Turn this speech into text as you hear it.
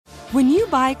When you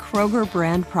buy Kroger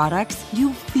brand products,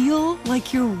 you feel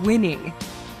like you're winning.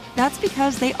 That's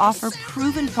because they offer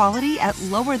proven quality at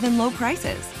lower than low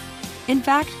prices. In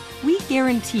fact, we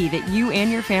guarantee that you and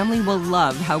your family will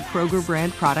love how Kroger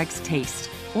brand products taste,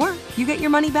 or you get your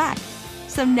money back.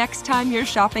 So next time you're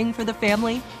shopping for the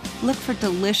family, look for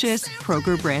delicious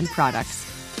Kroger brand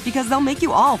products, because they'll make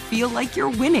you all feel like you're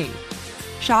winning.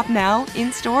 Shop now,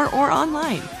 in-store, or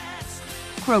online.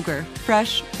 Kroger,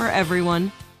 fresh for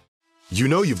everyone. You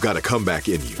know you've got a comeback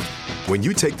in you. When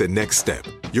you take the next step,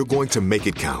 you're going to make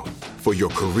it count. For your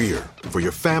career, for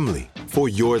your family, for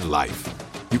your life.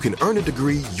 You can earn a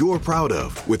degree you're proud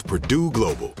of with Purdue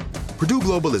Global. Purdue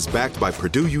Global is backed by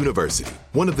Purdue University,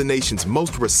 one of the nation's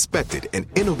most respected and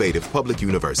innovative public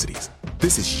universities.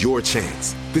 This is your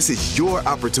chance. This is your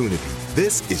opportunity.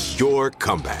 This is your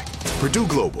comeback. Purdue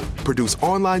Global, Purdue's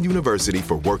online university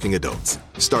for working adults.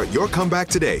 Start your comeback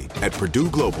today at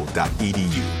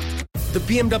purdueglobal.edu. The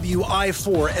BMW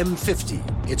i4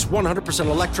 M50. It's 100%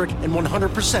 electric and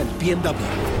 100%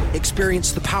 BMW.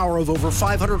 Experience the power of over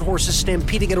 500 horses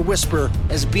stampeding at a whisper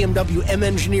as BMW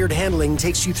M-engineered handling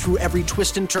takes you through every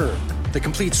twist and turn. The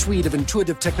complete suite of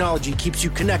intuitive technology keeps you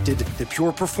connected. The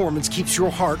pure performance keeps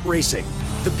your heart racing.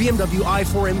 The BMW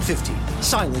i4 M50.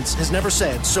 Silence has never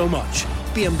said so much.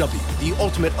 BMW, the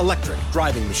ultimate electric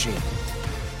driving machine.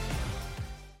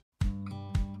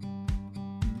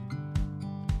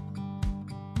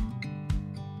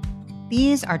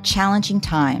 These are challenging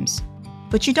times,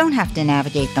 but you don't have to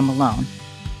navigate them alone.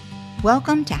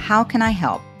 Welcome to How Can I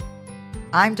Help?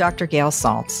 I'm Dr. Gail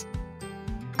Saltz.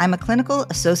 I'm a clinical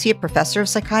associate professor of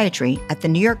psychiatry at the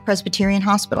New York Presbyterian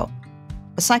Hospital,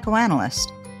 a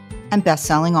psychoanalyst, and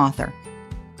best-selling author.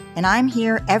 And I'm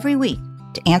here every week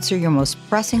to answer your most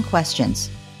pressing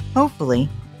questions, hopefully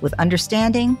with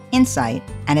understanding, insight,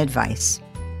 and advice.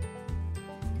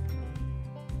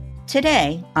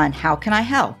 Today on How Can I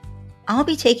Help? I'll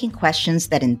be taking questions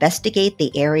that investigate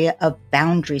the area of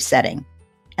boundary setting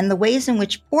and the ways in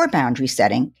which poor boundary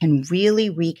setting can really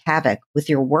wreak havoc with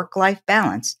your work-life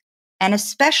balance, and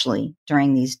especially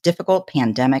during these difficult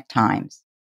pandemic times.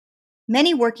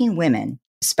 Many working women,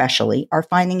 especially, are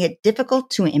finding it difficult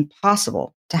to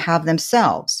impossible to have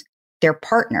themselves, their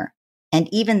partner, and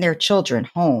even their children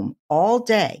home all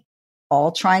day,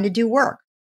 all trying to do work,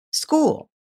 school,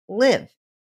 live,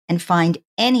 and find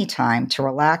any time to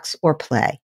relax or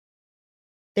play.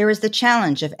 There is the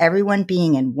challenge of everyone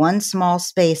being in one small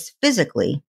space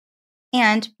physically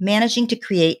and managing to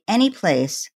create any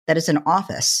place that is an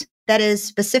office that is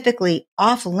specifically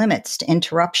off limits to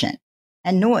interruption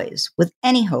and noise with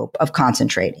any hope of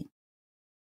concentrating.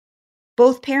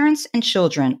 Both parents and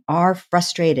children are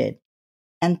frustrated,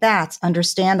 and that's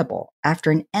understandable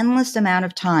after an endless amount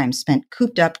of time spent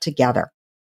cooped up together.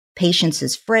 Patience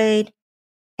is frayed.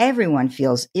 Everyone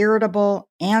feels irritable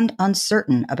and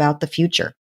uncertain about the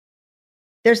future.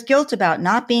 There's guilt about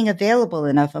not being available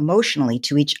enough emotionally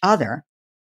to each other,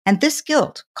 and this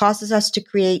guilt causes us to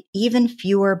create even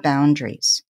fewer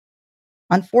boundaries.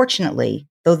 Unfortunately,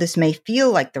 though this may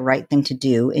feel like the right thing to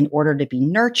do in order to be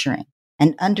nurturing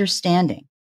and understanding,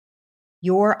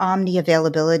 your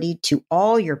omni-availability to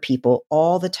all your people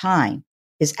all the time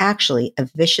is actually a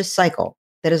vicious cycle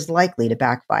that is likely to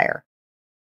backfire.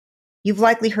 You've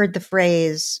likely heard the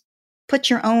phrase,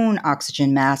 put your own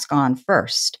oxygen mask on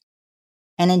first.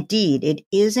 And indeed, it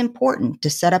is important to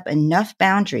set up enough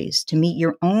boundaries to meet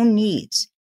your own needs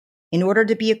in order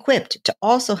to be equipped to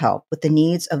also help with the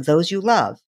needs of those you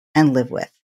love and live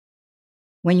with.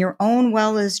 When your own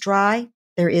well is dry,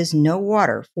 there is no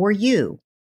water for you,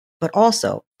 but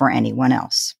also for anyone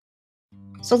else.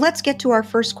 So let's get to our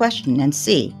first question and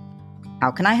see,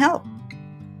 how can I help?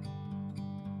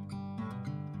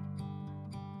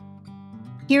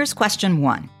 Here's question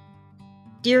 1.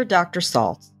 Dear Dr.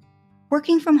 Saltz,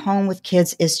 working from home with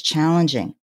kids is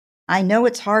challenging. I know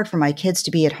it's hard for my kids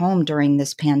to be at home during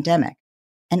this pandemic,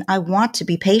 and I want to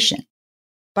be patient,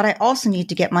 but I also need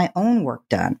to get my own work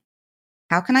done.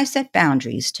 How can I set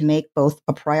boundaries to make both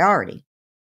a priority?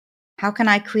 How can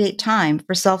I create time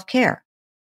for self-care?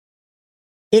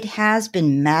 It has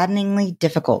been maddeningly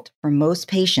difficult for most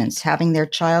patients having their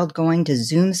child going to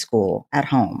Zoom school at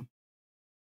home.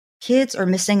 Kids are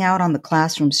missing out on the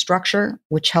classroom structure,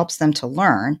 which helps them to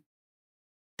learn,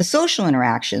 the social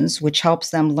interactions, which helps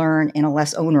them learn in a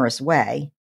less onerous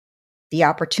way, the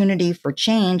opportunity for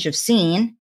change of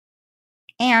scene,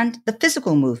 and the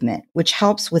physical movement, which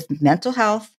helps with mental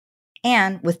health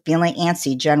and with feeling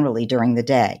antsy generally during the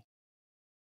day.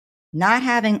 Not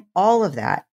having all of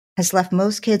that has left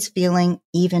most kids feeling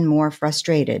even more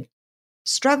frustrated,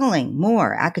 struggling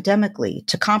more academically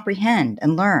to comprehend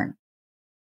and learn.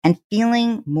 and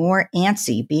feeling more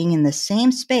antsy being in the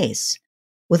same space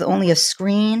with only a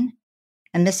screen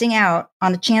and missing out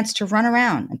on a chance to run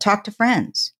around and talk to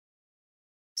friends.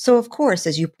 So, of course,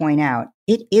 as you point out,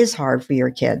 it is hard for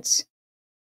your kids.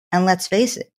 And let's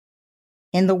face it,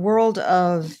 in the world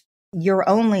of you're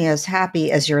only as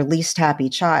happy as your least happy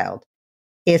child,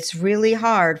 it's really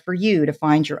hard for you to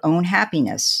find your own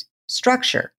happiness,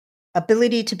 structure,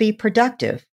 ability to be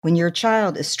productive when your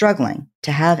child is struggling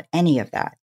to have any of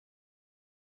that.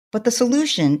 But the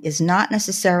solution is not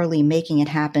necessarily making it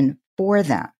happen for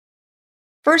them.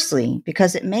 Firstly,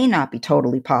 because it may not be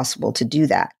totally possible to do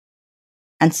that.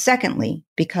 And secondly,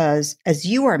 because as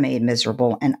you are made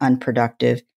miserable and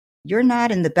unproductive, you're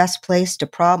not in the best place to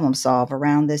problem solve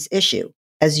around this issue,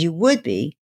 as you would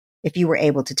be if you were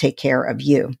able to take care of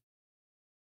you.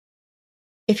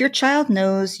 If your child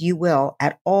knows you will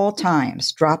at all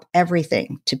times drop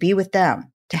everything to be with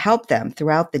them, to help them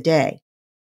throughout the day,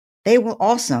 they will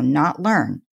also not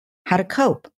learn how to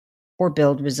cope or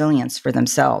build resilience for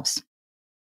themselves.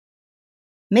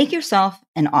 Make yourself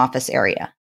an office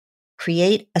area.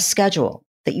 Create a schedule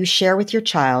that you share with your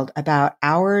child about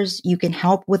hours you can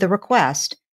help with a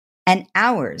request and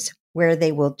hours where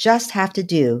they will just have to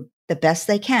do the best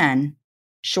they can,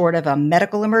 short of a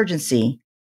medical emergency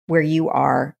where you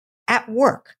are at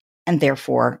work and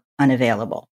therefore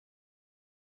unavailable.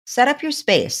 Set up your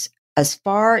space as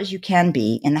far as you can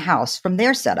be in the house from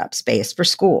their setup space for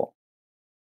school.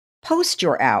 Post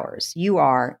your hours. You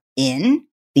are in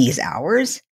these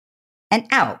hours and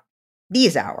out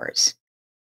these hours.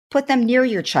 Put them near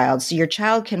your child so your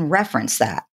child can reference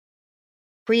that.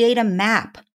 Create a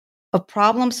map of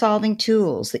problem-solving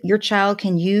tools that your child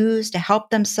can use to help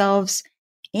themselves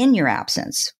in your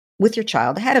absence with your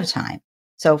child ahead of time.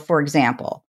 So, for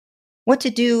example, what to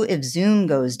do if Zoom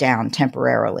goes down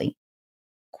temporarily.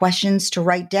 Questions to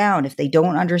write down if they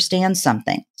don't understand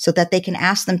something so that they can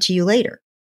ask them to you later.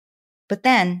 But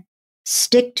then,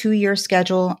 stick to your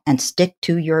schedule and stick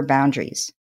to your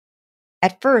boundaries.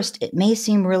 At first, it may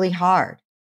seem really hard,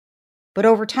 but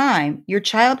over time, your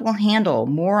child will handle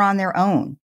more on their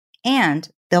own, and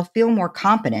they'll feel more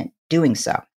competent doing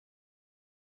so.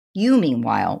 You,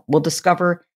 meanwhile, will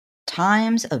discover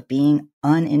times of being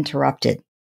uninterrupted.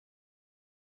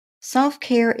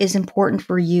 Self-care is important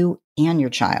for you and your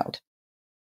child.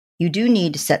 You do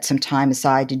need to set some time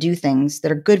aside to do things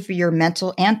that are good for your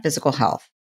mental and physical health,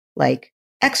 like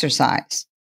exercise,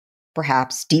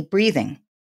 perhaps deep breathing,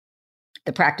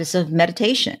 the practice of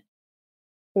meditation,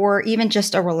 or even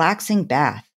just a relaxing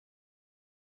bath.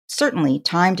 Certainly,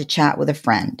 time to chat with a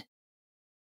friend.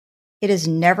 It is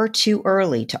never too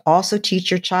early to also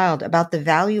teach your child about the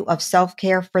value of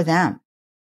self-care for them.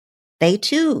 They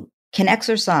too can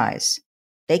exercise.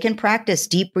 They can practice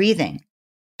deep breathing.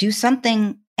 Do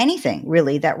something, anything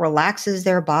really, that relaxes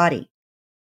their body.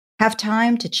 Have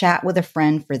time to chat with a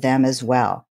friend for them as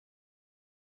well.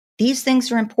 These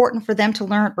things are important for them to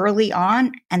learn early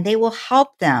on, and they will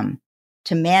help them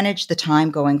to manage the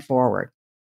time going forward.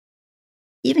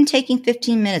 Even taking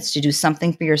 15 minutes to do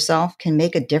something for yourself can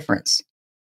make a difference.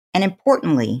 And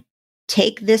importantly,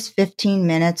 take this 15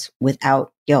 minutes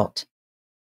without guilt.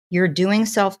 Your doing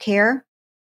self-care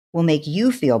will make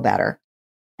you feel better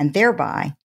and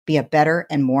thereby be a better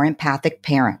and more empathic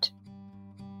parent.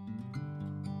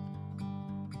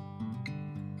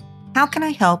 How Can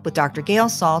I Help with Dr. Gail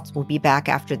Saltz will be back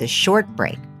after this short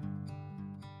break.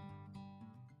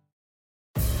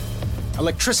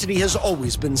 Electricity has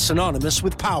always been synonymous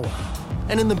with power.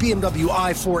 And in the BMW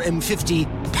i4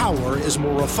 M50, power is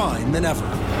more refined than ever.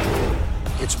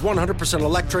 It's 100%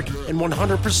 electric and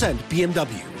 100%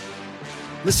 BMW.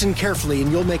 Listen carefully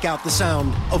and you'll make out the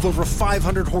sound of over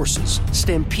 500 horses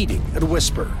stampeding at a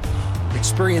whisper.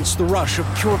 Experience the rush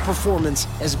of pure performance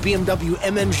as BMW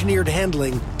M-engineered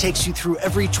handling takes you through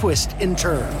every twist and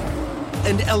turn.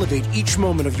 And elevate each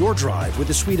moment of your drive with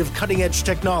a suite of cutting-edge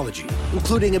technology,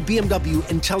 including a BMW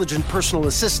intelligent personal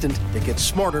assistant that gets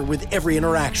smarter with every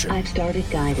interaction. I've started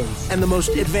guidance. And the most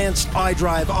advanced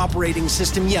iDrive operating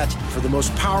system yet for the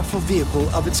most powerful vehicle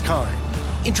of its kind.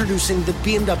 Introducing the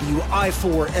BMW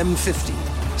i4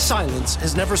 M50. Silence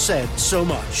has never said so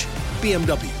much.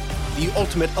 BMW, the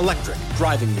ultimate electric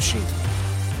driving machine.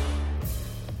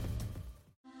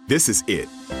 This is it.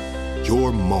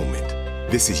 Your moment.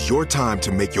 This is your time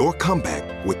to make your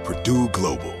comeback with Purdue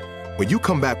Global. When you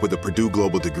come back with a Purdue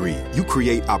Global degree, you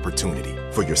create opportunity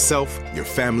for yourself, your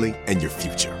family, and your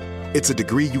future. It's a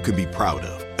degree you can be proud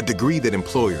of, a degree that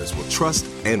employers will trust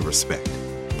and respect.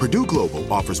 Purdue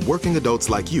Global offers working adults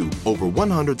like you over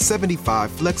 175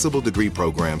 flexible degree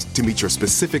programs to meet your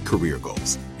specific career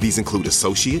goals. These include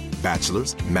associate,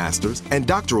 bachelor's, master's, and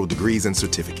doctoral degrees and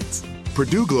certificates.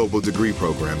 Purdue Global degree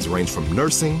programs range from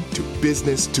nursing to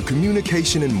business to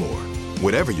communication and more.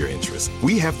 Whatever your interest,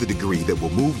 we have the degree that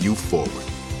will move you forward.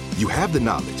 You have the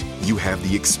knowledge, you have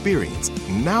the experience.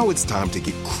 Now it's time to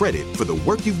get credit for the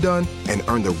work you've done and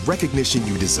earn the recognition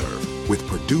you deserve with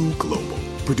Purdue Global,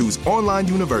 Purdue's online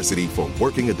university for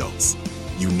working adults.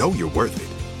 You know you're worth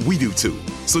it. We do too.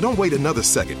 So don't wait another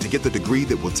second to get the degree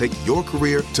that will take your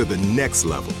career to the next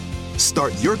level.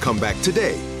 Start your comeback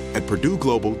today at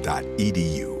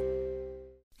purdueglobal.edu.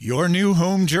 Your new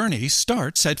home journey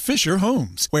starts at Fisher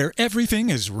Homes, where everything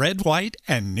is red, white,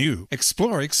 and new.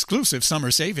 Explore exclusive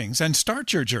summer savings and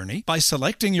start your journey by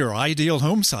selecting your ideal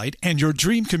home site and your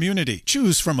dream community.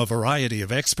 Choose from a variety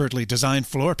of expertly designed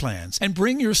floor plans and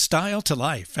bring your style to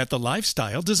life at the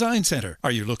Lifestyle Design Center. Are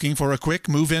you looking for a quick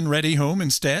move-in ready home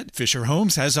instead? Fisher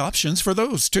Homes has options for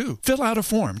those too. Fill out a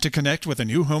form to connect with a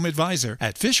new home advisor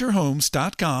at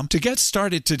fisherhomes.com to get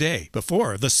started today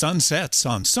before the sun sets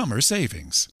on summer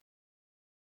savings.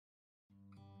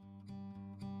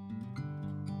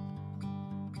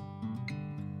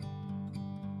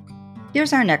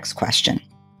 Here's our next question.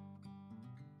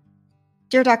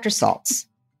 Dear Dr. Saltz,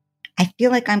 I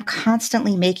feel like I'm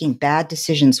constantly making bad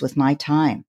decisions with my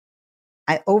time.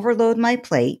 I overload my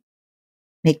plate,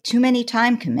 make too many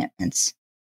time commitments,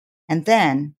 and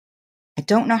then I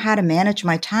don't know how to manage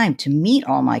my time to meet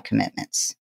all my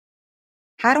commitments.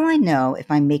 How do I know if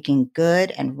I'm making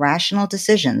good and rational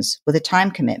decisions with a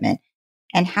time commitment,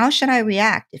 and how should I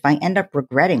react if I end up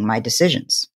regretting my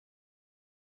decisions?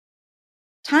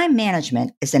 Time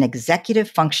management is an executive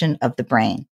function of the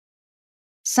brain,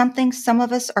 something some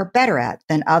of us are better at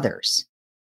than others.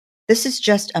 This is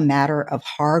just a matter of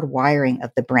hard wiring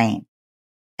of the brain.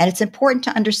 And it's important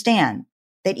to understand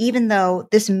that even though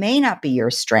this may not be your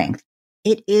strength,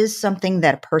 it is something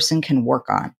that a person can work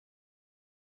on.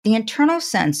 The internal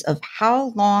sense of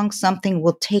how long something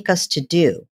will take us to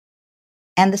do,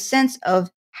 and the sense of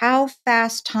how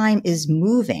fast time is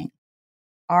moving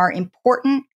are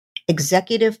important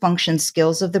executive function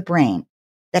skills of the brain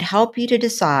that help you to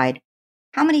decide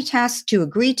how many tasks to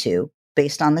agree to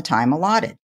based on the time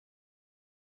allotted.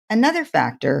 Another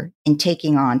factor in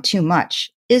taking on too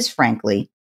much is,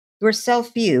 frankly, your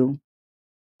self-view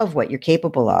of what you're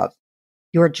capable of,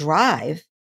 your drive,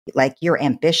 like your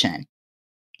ambition,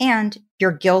 and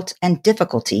your guilt and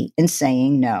difficulty in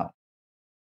saying no.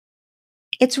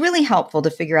 It's really helpful to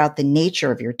figure out the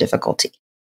nature of your difficulty.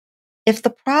 If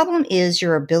the problem is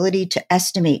your ability to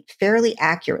estimate fairly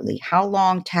accurately how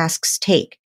long tasks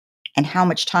take and how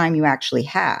much time you actually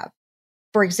have,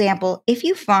 for example, if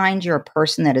you find you're a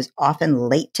person that is often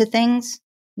late to things,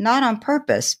 not on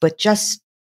purpose, but just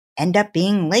end up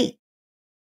being late.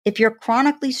 If you're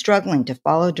chronically struggling to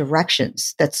follow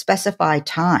directions that specify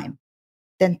time,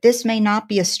 then this may not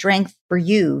be a strength for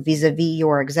you vis-a-vis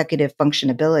your executive function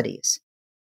abilities.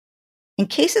 In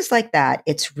cases like that,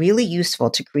 it's really useful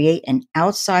to create an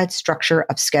outside structure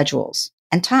of schedules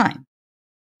and time,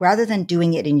 rather than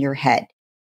doing it in your head.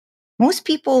 Most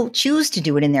people choose to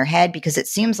do it in their head because it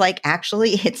seems like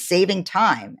actually it's saving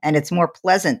time and it's more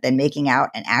pleasant than making out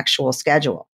an actual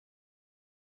schedule.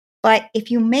 But if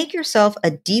you make yourself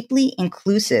a deeply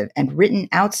inclusive and written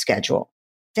out schedule,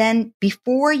 then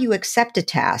before you accept a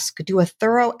task, do a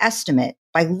thorough estimate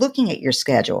by looking at your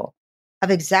schedule of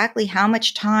exactly how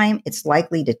much time it's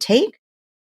likely to take,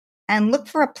 and look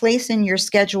for a place in your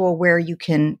schedule where you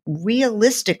can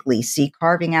realistically see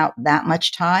carving out that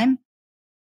much time.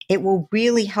 It will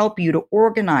really help you to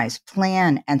organize,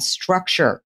 plan, and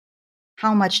structure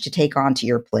how much to take onto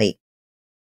your plate.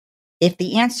 If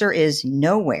the answer is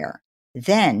nowhere,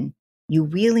 then you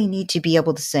really need to be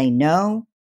able to say no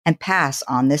and pass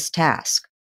on this task.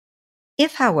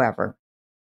 If, however,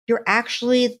 you're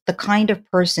actually the kind of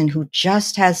person who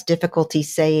just has difficulty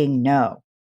saying no,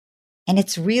 and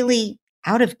it's really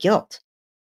out of guilt.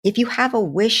 If you have a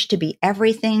wish to be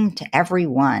everything to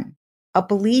everyone, a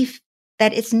belief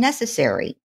that it's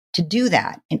necessary to do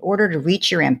that in order to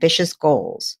reach your ambitious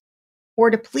goals, or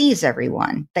to please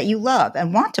everyone that you love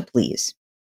and want to please,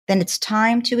 then it's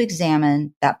time to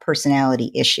examine that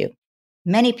personality issue.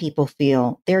 Many people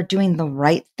feel they're doing the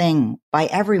right thing by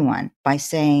everyone by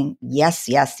saying yes,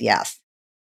 yes, yes,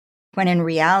 when in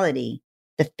reality,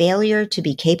 the failure to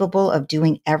be capable of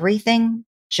doing everything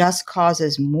just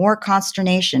causes more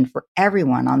consternation for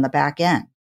everyone on the back end,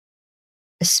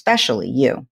 especially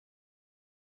you.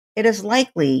 It is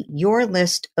likely your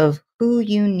list of who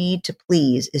you need to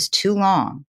please is too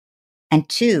long, and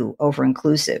too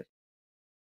over-inclusive.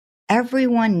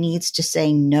 Everyone needs to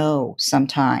say no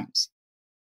sometimes.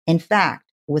 In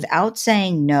fact, without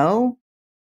saying no,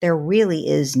 there really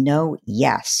is no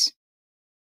yes.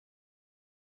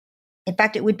 In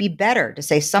fact, it would be better to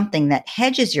say something that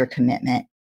hedges your commitment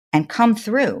and come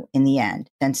through in the end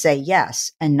than say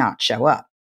yes and not show up.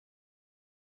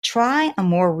 Try a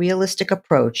more realistic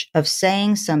approach of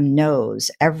saying some no's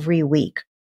every week.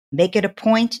 Make it a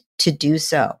point to do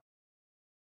so.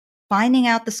 Finding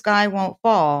out the sky won't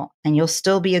fall and you'll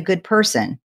still be a good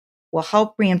person will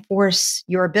help reinforce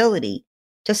your ability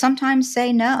to sometimes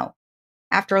say no.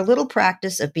 After a little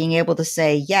practice of being able to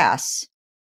say yes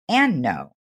and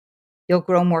no, you'll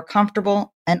grow more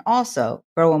comfortable and also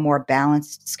grow a more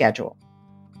balanced schedule.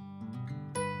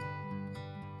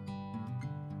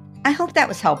 I hope that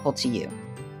was helpful to you.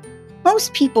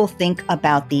 Most people think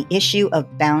about the issue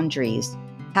of boundaries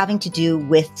having to do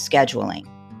with scheduling,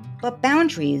 but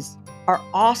boundaries are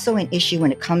also an issue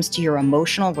when it comes to your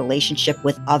emotional relationship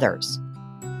with others.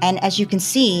 And as you can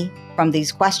see from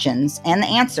these questions and the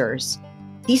answers,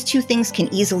 these two things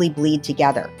can easily bleed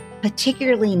together,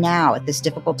 particularly now at this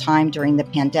difficult time during the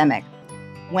pandemic,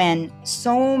 when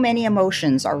so many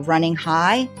emotions are running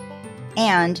high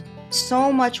and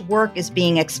so much work is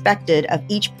being expected of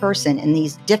each person in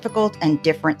these difficult and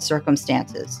different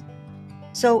circumstances.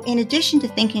 So in addition to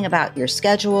thinking about your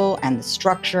schedule and the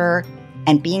structure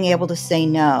and being able to say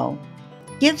no,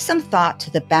 give some thought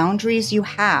to the boundaries you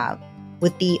have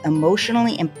with the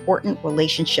emotionally important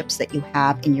relationships that you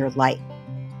have in your life.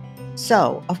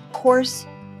 So, of course,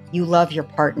 you love your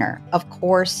partner. Of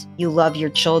course, you love your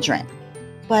children.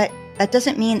 But that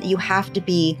doesn't mean that you have to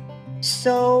be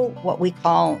so, what we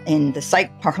call in the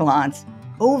psych parlance,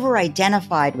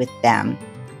 over-identified with them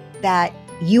that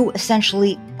you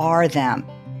essentially are them.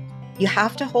 You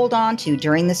have to hold on to,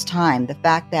 during this time, the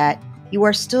fact that you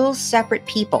are still separate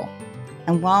people.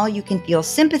 And while you can feel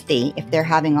sympathy if they're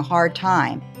having a hard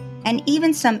time, and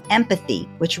even some empathy,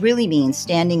 which really means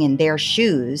standing in their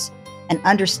shoes and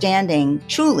understanding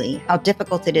truly how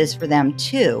difficult it is for them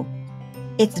too,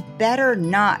 it's better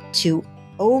not to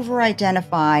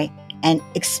over-identify and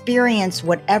experience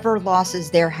whatever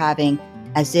losses they're having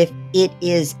as if it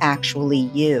is actually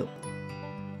you.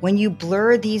 When you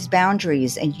blur these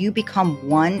boundaries and you become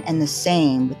one and the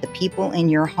same with the people in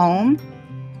your home,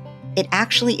 it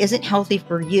actually isn't healthy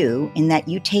for you in that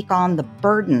you take on the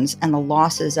burdens and the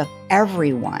losses of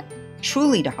everyone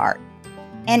truly to heart.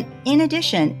 And in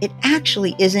addition, it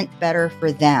actually isn't better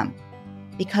for them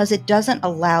because it doesn't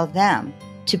allow them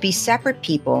to be separate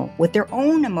people with their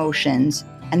own emotions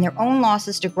and their own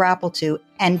losses to grapple to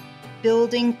and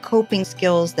building coping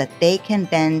skills that they can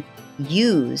then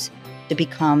use to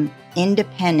become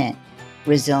independent,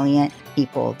 resilient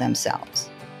people themselves.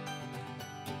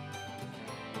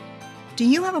 Do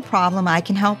you have a problem I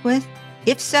can help with?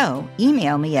 If so,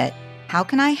 email me at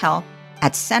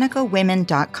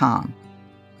howcanihelp@senecawomen.com.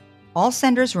 All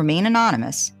senders remain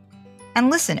anonymous. And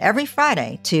listen every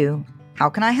Friday to How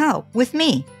Can I Help with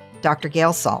me, Dr.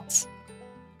 Gail Saltz.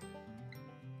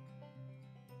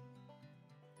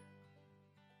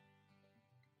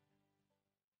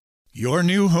 Your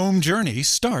new home journey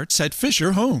starts at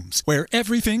Fisher Homes, where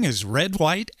everything is red,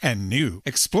 white, and new.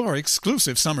 Explore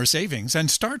exclusive summer savings and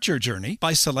start your journey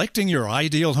by selecting your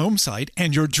ideal home site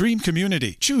and your dream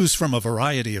community. Choose from a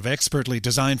variety of expertly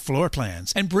designed floor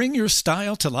plans and bring your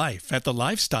style to life at the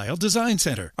Lifestyle Design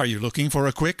Center. Are you looking for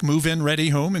a quick move-in ready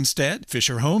home instead?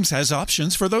 Fisher Homes has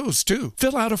options for those too.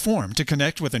 Fill out a form to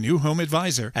connect with a new home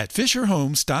advisor at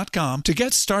fisherhomes.com to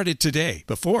get started today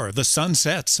before the sun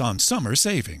sets on summer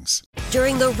savings.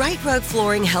 During the Right Rug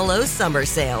Flooring Hello Summer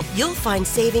Sale, you'll find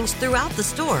savings throughout the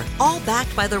store, all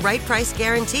backed by the right price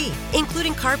guarantee,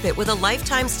 including carpet with a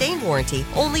lifetime stain warranty,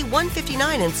 only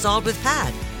 $159 installed with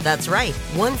pad. That's right,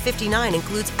 $159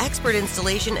 includes expert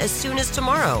installation as soon as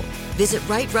tomorrow. Visit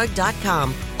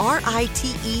rightrug.com,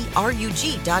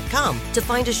 RITERUG.com to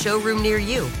find a showroom near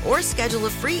you or schedule a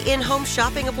free in-home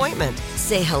shopping appointment.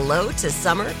 Say hello to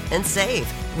summer and save.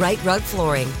 Right Rug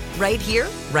Flooring, right here,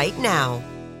 right now.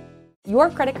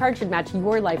 Your credit card should match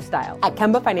your lifestyle. At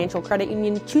Kemba Financial Credit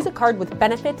Union, choose a card with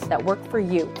benefits that work for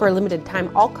you. For a limited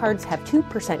time, all cards have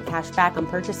 2% cash back on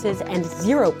purchases and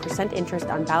 0% interest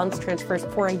on balance transfers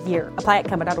for a year. Apply at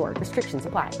Kemba.org. Restrictions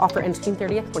apply. Offer ends June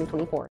 30th, 2024.